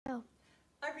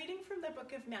from the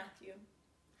book of Matthew.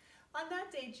 On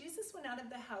that day, Jesus went out of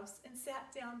the house and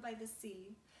sat down by the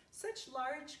sea. Such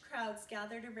large crowds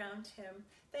gathered around him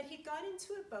that he got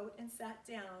into a boat and sat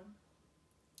down.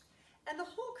 And the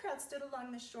whole crowd stood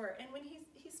along the shore, and when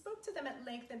he spoke to them at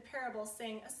length in parables,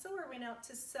 saying, A sower went out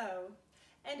to sow,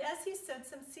 and as he sowed,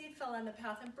 some seed fell on the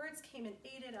path, and birds came and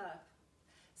ate it up.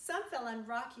 Some fell on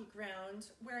rocky ground,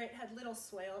 where it had little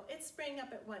soil. It sprang up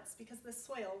at once, because the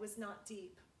soil was not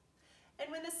deep.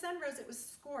 And when the sun rose, it was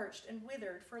scorched and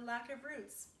withered for lack of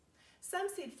roots. Some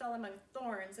seed fell among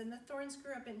thorns, and the thorns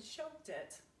grew up and choked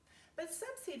it. But some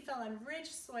seed fell on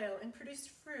rich soil and produced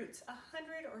fruit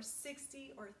 100 or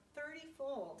 60 or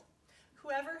 30-fold.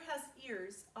 Whoever has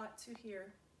ears ought to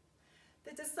hear.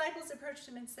 The disciples approached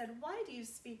him and said, Why do you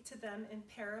speak to them in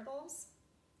parables?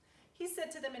 He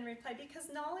said to them in reply,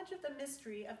 Because knowledge of the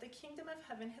mystery of the kingdom of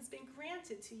heaven has been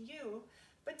granted to you,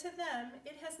 but to them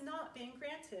it has not been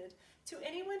granted. To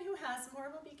anyone who has, more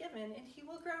will be given, and he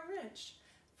will grow rich.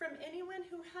 From anyone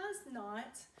who has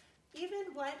not,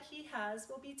 even what he has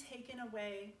will be taken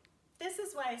away. This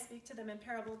is why I speak to them in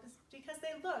parables, because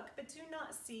they look but do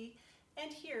not see,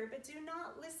 and hear but do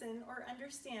not listen or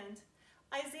understand.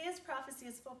 Isaiah's prophecy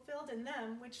is fulfilled in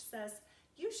them, which says,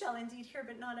 You shall indeed hear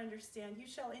but not understand. You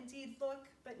shall indeed look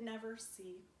but never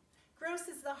see. Gross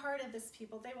is the heart of this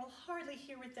people. They will hardly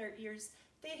hear with their ears.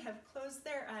 They have closed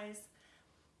their eyes,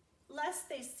 lest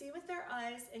they see with their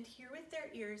eyes and hear with their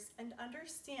ears and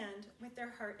understand with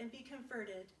their heart and be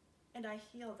converted, and I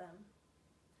heal them.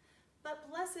 But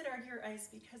blessed are your eyes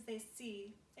because they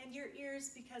see, and your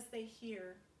ears because they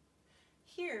hear.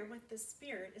 Hear what the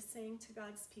Spirit is saying to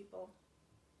God's people.